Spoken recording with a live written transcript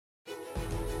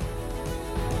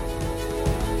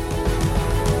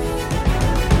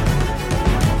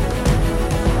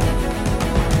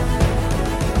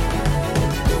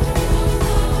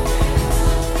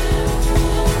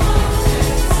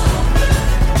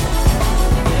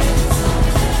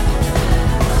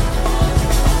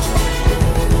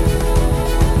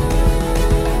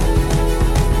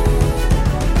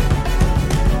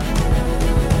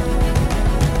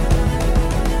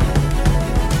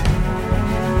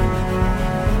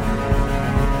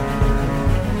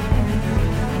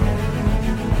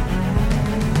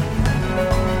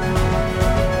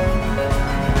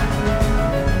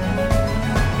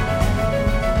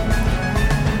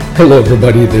Hello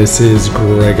everybody, this is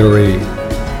Gregory,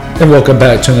 and welcome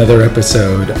back to another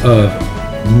episode of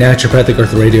Naturopathic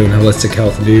Earth Radio and Holistic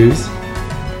Health News.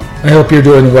 I hope you're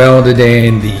doing well today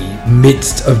in the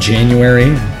midst of January.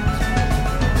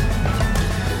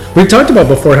 We've talked about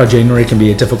before how January can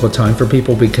be a difficult time for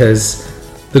people because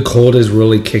the cold has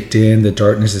really kicked in, the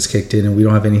darkness has kicked in, and we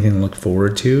don't have anything to look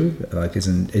forward to. Like it's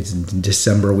in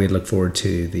December, we'd look forward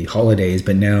to the holidays,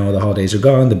 but now the holidays are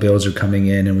gone, the bills are coming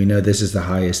in, and we know this is the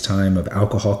highest time of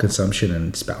alcohol consumption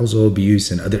and spousal abuse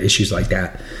and other issues like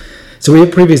that. So we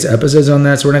have previous episodes on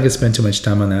that, so we're not going to spend too much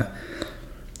time on that.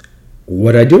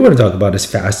 What I do want to talk about is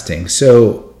fasting.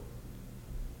 So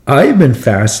I've been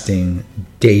fasting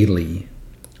daily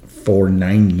for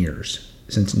 9 years.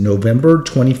 Since November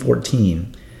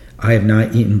 2014, I have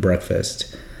not eaten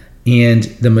breakfast. And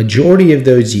the majority of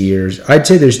those years, I'd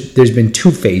say there's been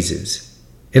two phases.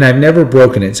 And I've never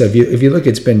broken it. So if you look,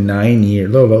 it's been 9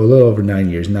 years, a little over 9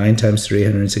 years. 9 times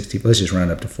 360, let's just round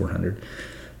up to 400.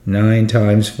 9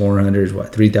 times 400 is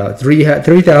what?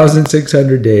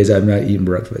 3,600 days I've not eaten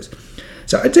breakfast.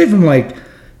 So I'd say from like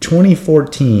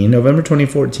November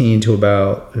 2014 to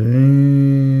about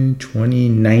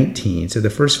 2019. So the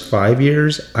first 5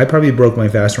 years, I probably broke my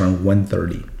fast around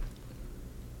 1:30.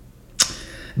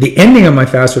 The ending of my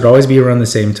fast would always be around the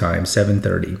same time,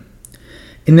 7:30.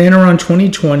 And then around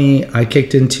 2020, I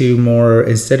kicked into more,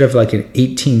 instead of like an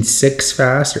 18-6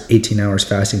 fast or 18 hours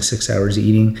fasting, 6 hours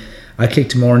eating, I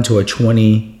kicked more into a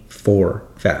 24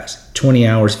 fast. 20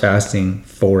 hours fasting,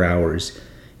 4 hours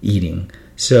eating.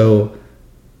 So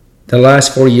the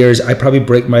last 4 years, I probably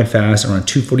break my fast around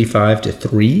 2:45 to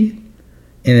 3,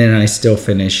 and then I still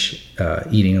finish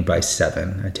eating by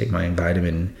 7. I take my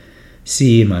vitamin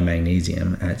C and my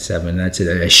magnesium at 7. That's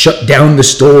it. I shut down the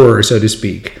store, so to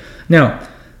speak. Now,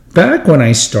 back when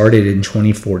I started in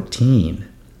 2014,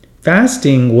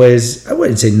 fasting was, I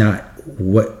wouldn't say not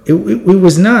what, it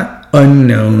was not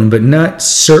unknown, but not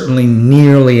certainly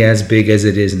nearly as big as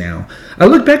it is now. I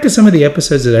look back at some of the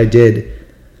episodes that I did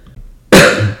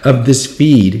of this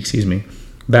feed,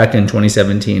 back in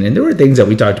 2017, and there were things that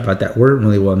we talked about that weren't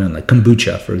really well known, like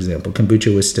kombucha, for example.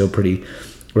 Kombucha was still pretty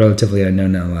relatively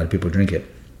unknown. Not a lot of people drink it.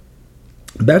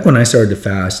 Back when I started to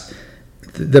fast,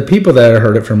 the people that I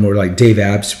heard it from were like Dave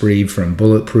Asprey from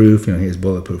Bulletproof. He has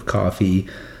Bulletproof Coffee.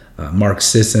 Mark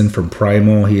Sisson from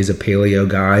Primal. He is a paleo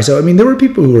guy. So, there were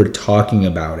people who were talking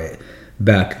about it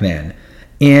back then.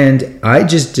 And I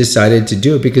just decided to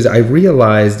do it because I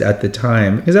realized at the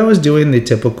time, because I was doing the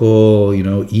typical,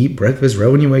 eat breakfast right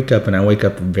when you wake up, and I wake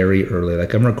up very early.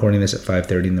 Like I'm recording this at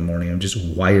 5:30 in the morning. I'm just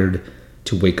wired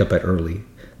to wake up at early.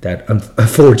 That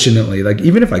unfortunately, like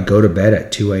even if I go to bed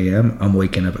at 2 a.m., I'm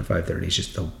waking up at 5:30. It's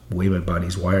just the way my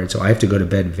body's wired. So I have to go to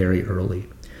bed very early,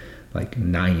 like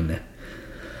 9.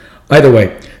 Either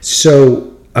way,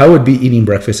 so I would be eating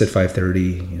breakfast at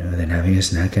 5:30, then having a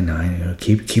snack at 9.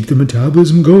 Keep the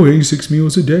metabolism going. 6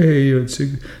 meals a day,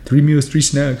 3 meals, 3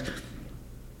 snacks.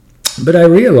 But I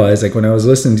realized, like when I was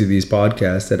listening to these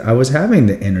podcasts, that I was having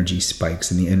the energy spikes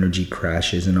and the energy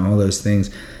crashes and all those things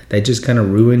that just kind of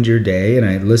ruined your day. And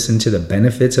I listened to the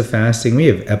benefits of fasting. We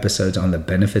have episodes on the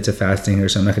benefits of fasting here,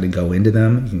 so I'm not going to go into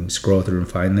them. You can scroll through and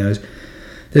find those.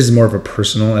 This is more of a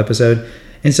personal episode.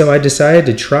 And so I decided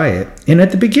to try it. And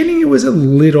at the beginning, it was a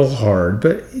little hard,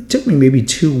 but it took me maybe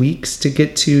 2 weeks to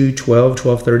get to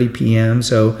 12:30 p.m.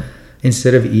 So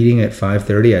instead of eating at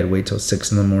 5:30, I'd wait till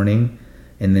 6 in the morning.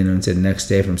 And then the next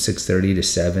day from 6:30 to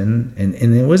 7. And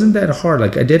it wasn't that hard.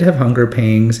 Like I did have hunger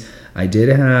pangs. I did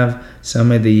have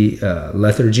some of the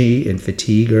lethargy and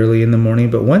fatigue early in the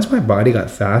morning. But once my body got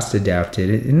fast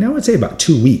adapted, and I would say about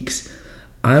 2 weeks,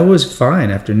 I was fine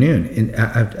afternoon. And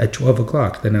at 12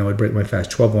 o'clock, then I would break my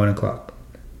fast, 1 o'clock.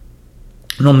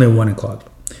 Normally 1 o'clock.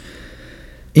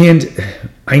 And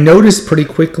I noticed pretty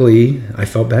quickly I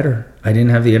felt better. I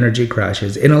didn't have the energy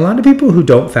crashes. And a lot of people who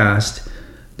don't fast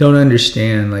don't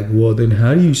understand, like, well, then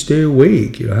how do you stay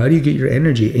awake? How do you get your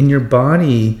energy? And your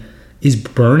body is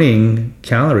burning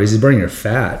calories, is burning your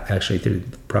fat, actually, through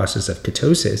the process of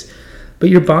ketosis. But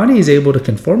your body is able to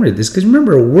conform to this because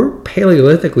remember, we're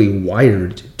paleolithically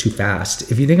wired to fast.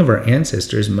 If you think of our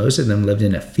ancestors, most of them lived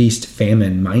in a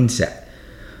feast-famine mindset,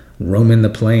 roaming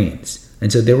the plains.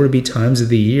 And so there would be times of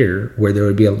the year where there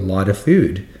would be a lot of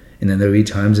food. And then there would be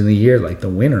times in the year, like the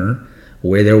winter,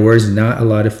 where there was not a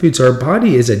lot of food. So our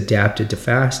body is adapted to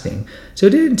fasting. So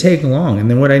it didn't take long. And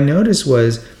then what I noticed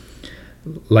was,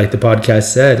 like the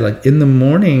podcast said, like in the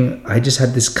morning, I just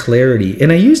had this clarity.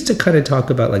 And I used to kind of talk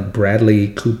about like Bradley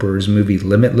Cooper's movie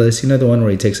Limitless, the one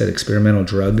where he takes that experimental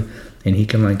drug and he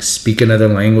can like speak another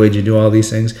language and do all these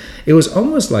things. It was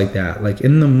almost like that. Like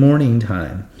in the morning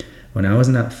time, when I was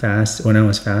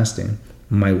fasting,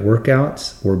 my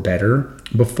workouts were better.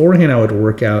 Beforehand, I would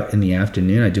work out in the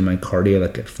afternoon. I do my cardio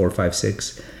like at 4, 5,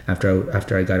 6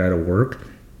 after I got out of work.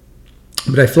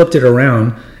 But I flipped it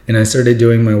around and I started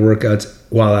doing my workouts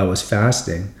while I was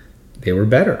fasting. They were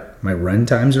better. My run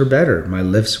times were better. My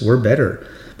lifts were better.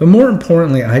 But more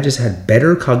importantly, I just had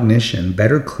better cognition,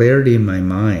 better clarity in my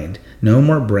mind, no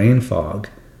more brain fog.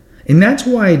 And that's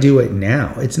why I do it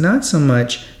now. It's not so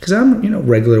much because I'm,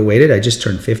 regular weighted. I just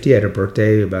turned 50. I had a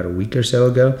birthday about a week or so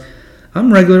ago.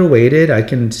 I'm regular weighted. I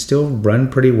can still run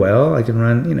pretty well. I can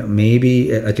run,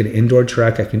 maybe like an indoor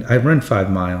track. I run 5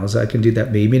 miles. I can do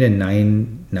that maybe in a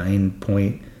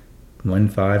 9.15,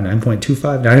 9.25,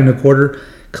 9.25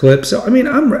 clip. So,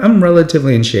 I'm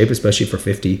relatively in shape, especially for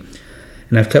 50.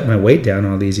 And I've kept my weight down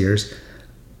all these years.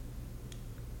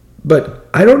 But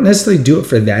I don't necessarily do it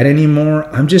for that anymore.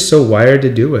 I'm just so wired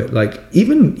to do it. Like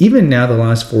even now, the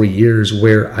last 4 years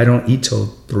where I don't eat till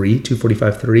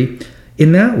 2:45, 3,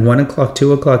 in that 1 o'clock,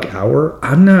 2 o'clock hour,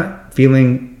 I'm not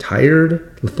feeling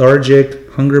tired, lethargic,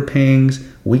 hunger pangs,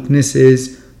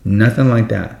 weaknesses, nothing like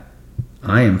that.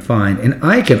 I am fine. And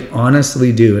I can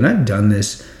honestly do, and I've done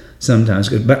this sometimes,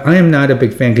 but I am not a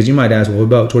big fan because you might ask, well, what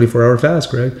about 24-hour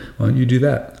fast, Greg? Why don't you do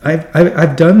that?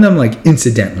 I've done them like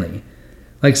incidentally.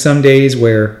 Like some days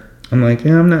where I'm like,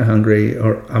 I'm not hungry,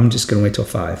 or I'm just going to wait till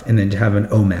 5 and then to have an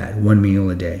OMAD, 1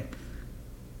 meal a day.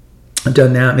 I've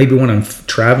done that maybe when I'm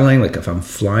traveling, like if I'm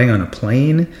flying on a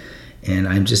plane and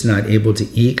I'm just not able to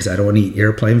eat because I don't want to eat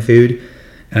airplane food,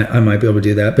 I might be able to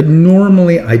do that. But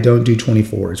normally I don't do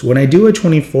 24s. When I do a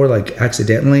 24, like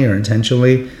accidentally or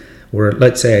intentionally, where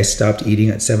let's say I stopped eating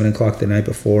at 7 o'clock the night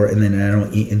before and then I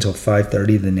don't eat until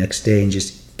 5:30 the next day and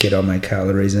just get all my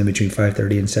calories in between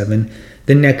 5:30 and 7,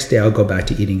 the next day I'll go back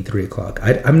to eating 3 o'clock.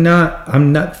 I'm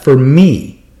not, for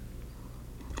me,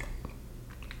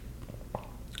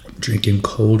 drinking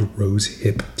cold rose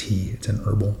hip tea. It's an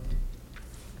herbal.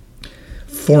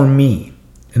 For me,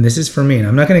 and this is for me, and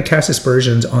I'm not going to cast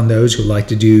aspersions on those who like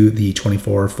to do the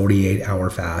 24, 48-hour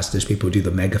fast. There's people who do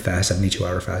the mega fast,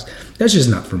 72-hour fast. That's just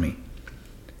not for me.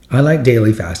 I like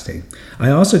daily fasting. I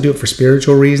also do it for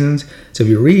spiritual reasons. So if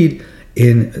you read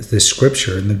in the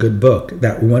scripture, in the good book,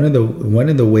 that one of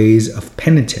the ways of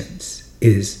penitence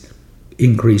is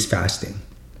increased fasting.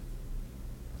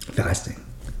 Fasting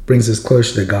brings us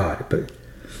closer to God, but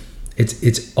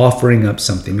it's offering up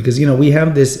something, because we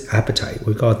have this appetite.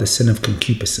 We call it the sin of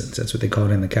concupiscence. That's what they call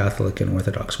it in the Catholic and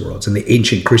Orthodox worlds and the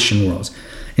ancient Christian worlds.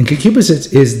 And concupiscence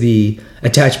is the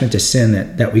attachment to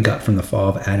sin that we got from the fall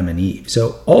of Adam and Eve.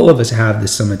 So all of us have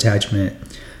some attachment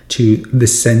to the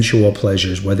sensual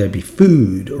pleasures, whether it be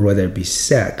food or whether it be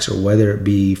sex or whether it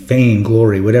be fame,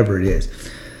 glory, whatever it is.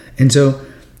 And so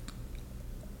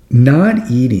not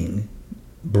eating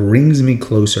brings me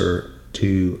closer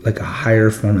to like a higher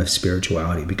form of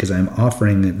spirituality, because I'm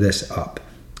offering this up,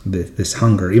 this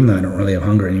hunger, even though I don't really have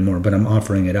hunger anymore, but I'm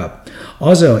offering it up.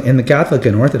 Also, in the Catholic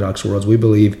and Orthodox worlds, we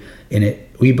believe in it.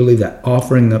 We believe that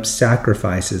offering up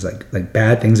sacrifices, like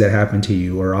bad things that happen to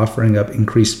you, or offering up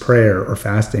increased prayer or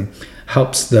fasting,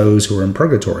 helps those who are in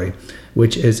purgatory,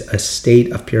 which is a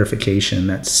state of purification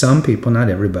that some people, not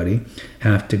everybody,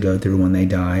 have to go through when they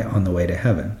die on the way to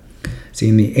heaven. See,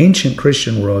 in the ancient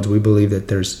Christian world, we believe that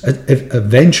there's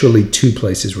eventually 2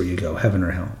 places where you go, heaven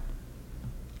or hell.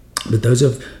 But those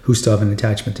who still have an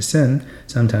attachment to sin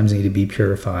sometimes need to be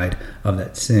purified of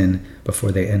that sin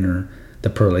before they enter the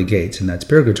pearly gates, and that's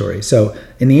purgatory. So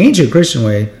in the ancient Christian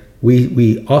way,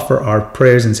 we offer our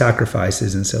prayers and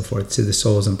sacrifices and so forth to the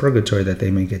souls in purgatory that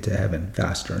they may get to heaven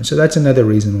faster. And so that's another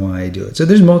reason why I do it. So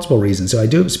there's multiple reasons. So I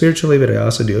do it spiritually, but I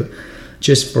also do it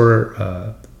just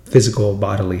for physical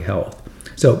bodily health.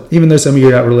 So even though some of you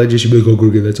are not religious, you'll be like, oh,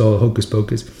 Greg, that's all hocus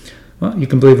pocus. Well, you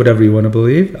can believe whatever you want to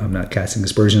believe. I'm not casting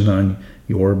aspersions on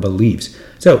your beliefs.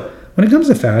 So when it comes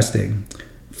to fasting,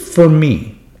 for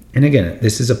me, and again,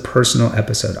 this is a personal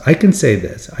episode, I can say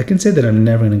this. I can say that I'm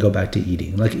never going to go back to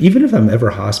eating. Like, even if I'm ever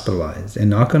hospitalized,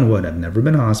 and knock on wood, I've never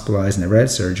been hospitalized, never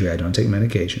had surgery, I don't take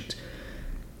medications.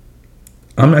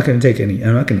 I'm not going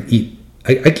to eat.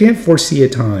 I can't foresee a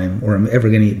time where I'm ever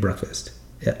going to eat breakfast.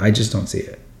 I just don't see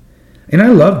it. And I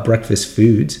love breakfast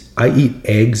foods. I eat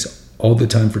eggs all the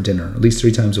time for dinner, at least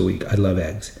 3 times a week. I love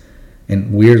eggs.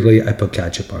 And weirdly, I put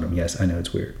ketchup on them. Yes, I know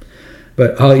it's weird.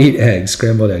 But I'll eat eggs,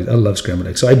 scrambled eggs. I love scrambled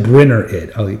eggs. So I Brenner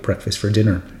it. I'll eat breakfast for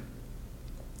dinner.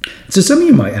 So some of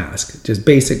you might ask, just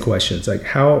basic questions, like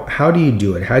how do you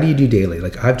do it? How do you do daily?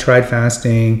 Like, I've tried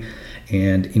fasting,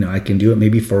 and I can do it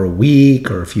maybe for a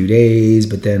week or a few days,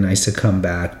 but then I succumb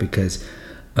back because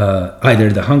either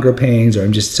the hunger pains or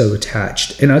I'm just so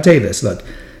attached. And I'll tell you this, look,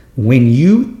 when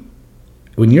you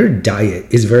when your diet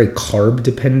is very carb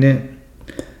dependent,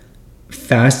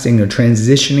 fasting or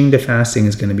transitioning to fasting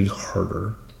is going to be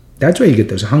harder. That's why you get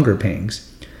those hunger pangs.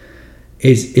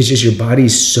 It's just your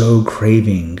body's so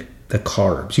craving the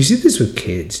carbs. You see this with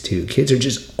kids too. Kids are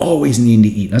just always needing to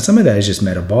eat. Now, some of that is just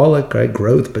metabolic, right,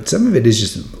 growth, but some of it is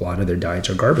just a lot of their diets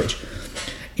are garbage.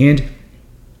 And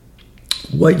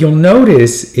what you'll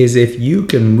notice is if you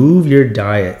can move your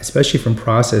diet, especially from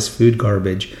processed food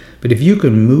garbage, but if you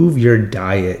can move your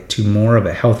diet to more of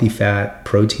a healthy fat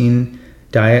protein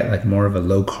diet, like more of a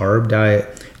low carb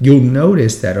diet, you'll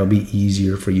notice that it'll be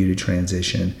easier for you to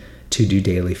transition to do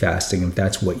daily fasting if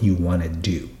that's what you want to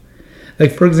do.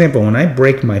 Like, for example, when I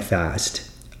break my fast,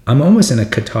 I'm almost in a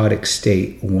ketotic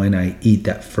state when I eat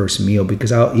that first meal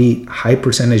because I'll eat high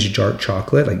percentage dark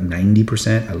chocolate, like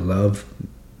 90%.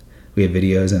 We have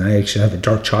videos, and I actually have a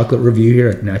dark chocolate review here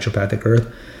at Naturopathic Earth.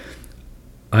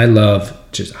 I love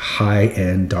just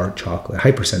high-end dark chocolate,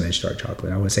 high percentage dark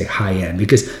chocolate. I would say high-end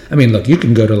because, I mean, look, you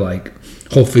can go to like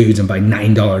Whole Foods and buy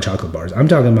 $9 chocolate bars. I'm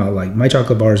talking about like my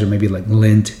chocolate bars are maybe like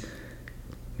Lindt,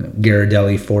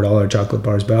 Ghirardelli $4 chocolate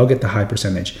bars, but I'll get the high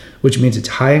percentage, which means it's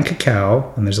high in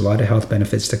cacao, and there's a lot of health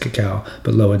benefits to cacao,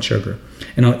 but low in sugar.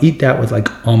 And I'll eat that with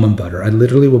like almond butter. I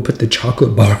literally will put the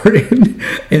chocolate bar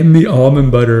in the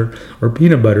almond butter or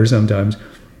peanut butter sometimes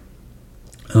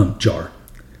jar.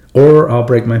 Or I'll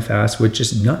break my fast with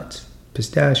just nuts,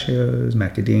 pistachios,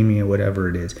 macadamia, whatever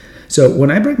it is. So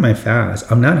when I break my fast,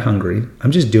 I'm not hungry.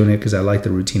 I'm just doing it because I like the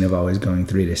routine of always going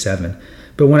 3 to 7.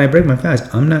 But when I break my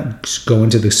fast, I'm not going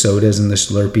to the sodas and the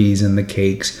Slurpees and the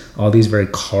cakes, all these very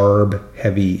carb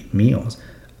heavy meals.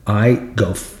 I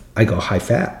go high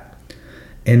fat.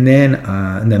 And then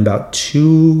about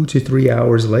 2 to 3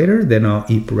 hours later, then I'll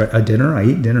eat dinner. I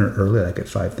eat dinner early, like at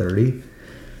 5:30.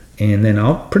 And then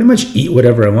I'll pretty much eat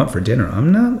whatever I want for dinner.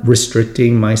 I'm not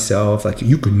restricting myself. Like,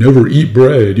 you can never eat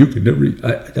bread. You can never eat.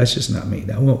 That's just not me.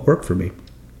 That won't work for me.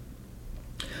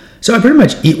 So I pretty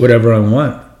much eat whatever I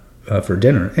want for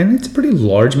dinner. And it's a pretty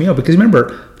large meal because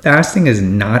remember, fasting is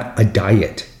not a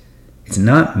diet. It's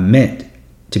not meant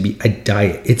to be a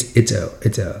diet. It's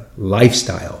a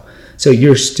lifestyle. So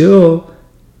you're still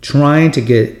trying to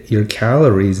get your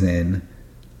calories in,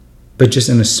 but just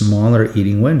in a smaller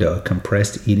eating window, a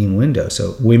compressed eating window.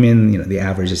 So women, the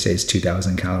average, they say, is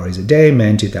 2,000 calories a day,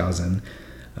 men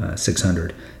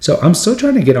 2,600. So I'm still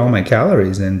trying to get all my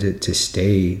calories in to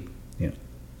stay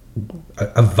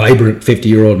a vibrant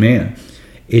 50-year-old man.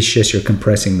 It's just you're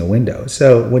compressing the window.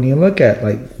 So when you look at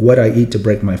like what I eat to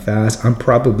break my fast, I'm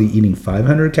probably eating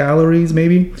 500 calories,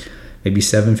 maybe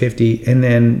 750. And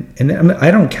then I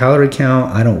don't calorie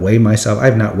count. I don't weigh myself.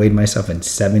 I've not weighed myself in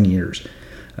 7 years.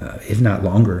 If not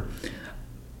longer.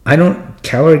 I don't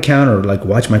calorie count or like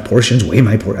watch my portions, weigh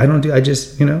my portion. I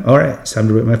just, all right, it's time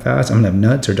to break my fast. I'm going to have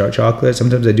nuts or dark chocolate.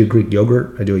 Sometimes I do Greek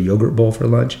yogurt. I do a yogurt bowl for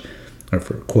lunch, or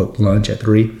for quote lunch at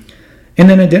 3. And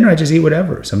then at dinner, I just eat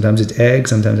whatever. Sometimes it's eggs.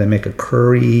 Sometimes I make a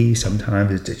curry.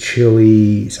 Sometimes it's a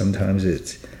chili. Sometimes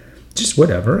it's just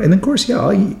whatever. And of course,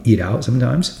 I'll eat out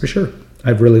sometimes for sure. I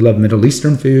really love Middle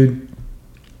Eastern food,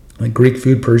 like Greek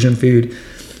food, Persian food.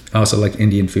 I also like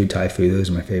Indian food, Thai food. Those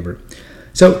are my favorite.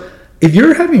 So if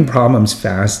you're having problems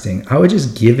fasting, I would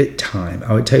just give it time.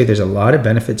 I would tell you there's a lot of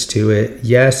benefits to it.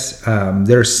 Yes,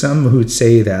 there are some who would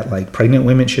say that like pregnant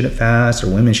women shouldn't fast or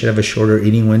women should have a shorter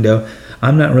eating window.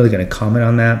 I'm not really going to comment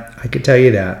on that. I could tell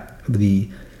you that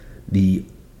and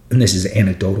this is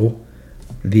anecdotal,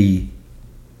 the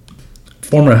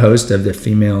former host of the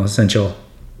Female Essential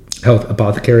Health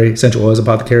Apothecary, Essential Oils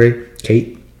Apothecary,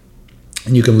 Kate,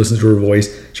 and you can listen to her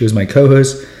voice. She was my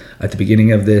co-host at the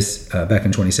beginning of this back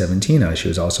in 2017. She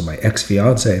was also my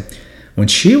ex-fiance. When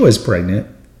she was pregnant,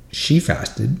 she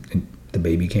fasted, and the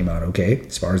baby came out okay,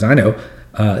 as far as I know.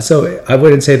 So I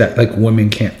wouldn't say that like women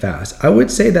can't fast. I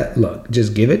would say that, look,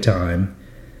 just give it time.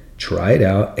 Try it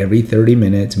out every 30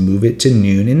 minutes, move it to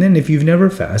noon. And then if you've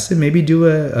never fasted, maybe do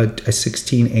a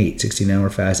 16-hour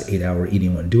fast, 8-hour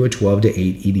eating window. Do a 12 to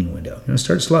 8 eating window.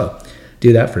 Start slow.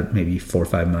 Do that for maybe 4 or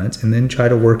 5 months, and then try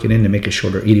to work it in to make a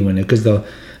shorter eating window, because the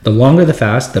longer the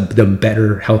fast, the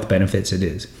better health benefits it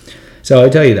is. So I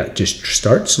tell you that, just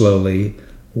start slowly,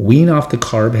 wean off the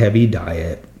carb-heavy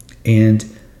diet, and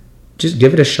just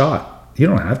give it a shot. You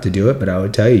don't have to do it, but I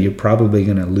would tell you, you're probably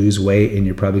going to lose weight, and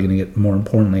you're probably going to get, more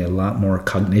importantly, a lot more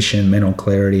cognition, mental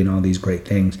clarity, and all these great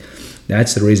things.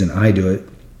 That's the reason I do it.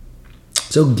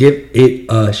 So give it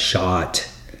a shot.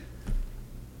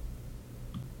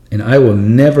 And I will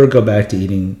never go back to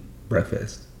eating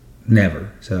breakfast.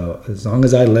 Never. So as long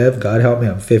as I live, God help me,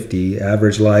 I'm 50.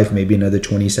 Average life, maybe another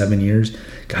 27 years.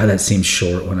 God, that seems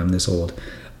short when I'm this old.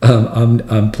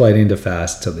 I'm planning to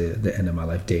fast till the end of my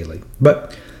life daily.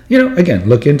 But, again,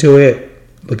 look into it.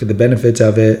 Look at the benefits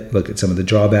of it. Look at some of the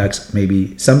drawbacks.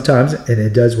 Maybe sometimes, and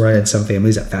it does run in some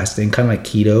families, that fasting, kind of like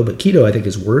keto. But keto, I think,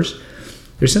 is worse.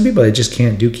 There's some people that just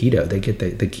can't do keto. They get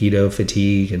the keto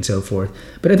fatigue and so forth.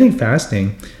 But I think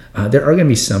fasting, there are going to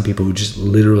be some people who just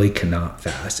literally cannot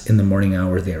fast. In the morning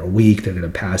hour, they're weak. They're going to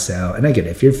pass out. And I get it.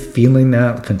 If you're feeling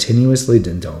that continuously,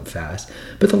 then don't fast.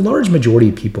 But the large majority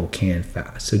of people can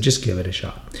fast. So just give it a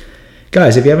shot.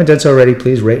 Guys, if you haven't done so already,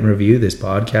 please rate and review this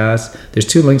podcast. There's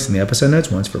 2 links in the episode notes.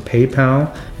 One's for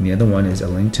PayPal, and the other one is a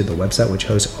link to the website, which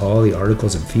hosts all the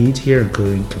articles and feeds here,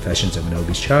 including Confessions of an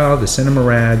Obese Child, the Cinema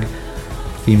Rag,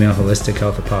 Female Holistic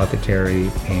Health Apothecary,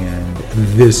 and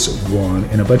this one,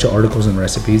 and a bunch of articles and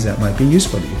recipes that might be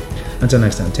useful to you. Until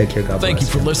next time, take care. God bless. Thank you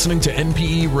for listening to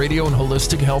NPE Radio and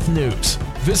Holistic Health News.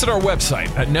 Visit our website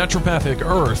at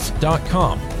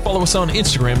naturopathicearth.com. Follow us on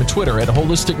Instagram and Twitter at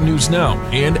Holistic News Now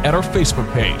and at our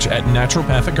Facebook page at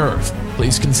Naturopathic Earth.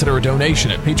 Please consider a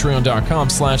donation at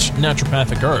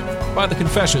patreon.com/naturopathic earth. Buy the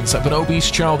Confessions of an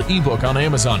Obese Child ebook on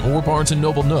Amazon or Barnes &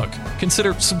 Noble Nook.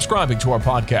 Consider subscribing to our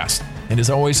podcast. And as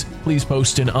always, please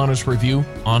post an honest review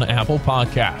on Apple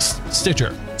Podcasts,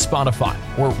 Stitcher, Spotify,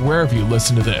 or wherever you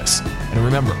listen to this. And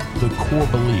remember the core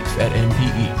belief at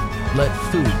NPE. Let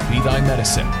food be thy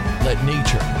medicine. Let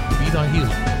nature be thy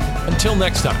healer. Until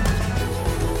next time.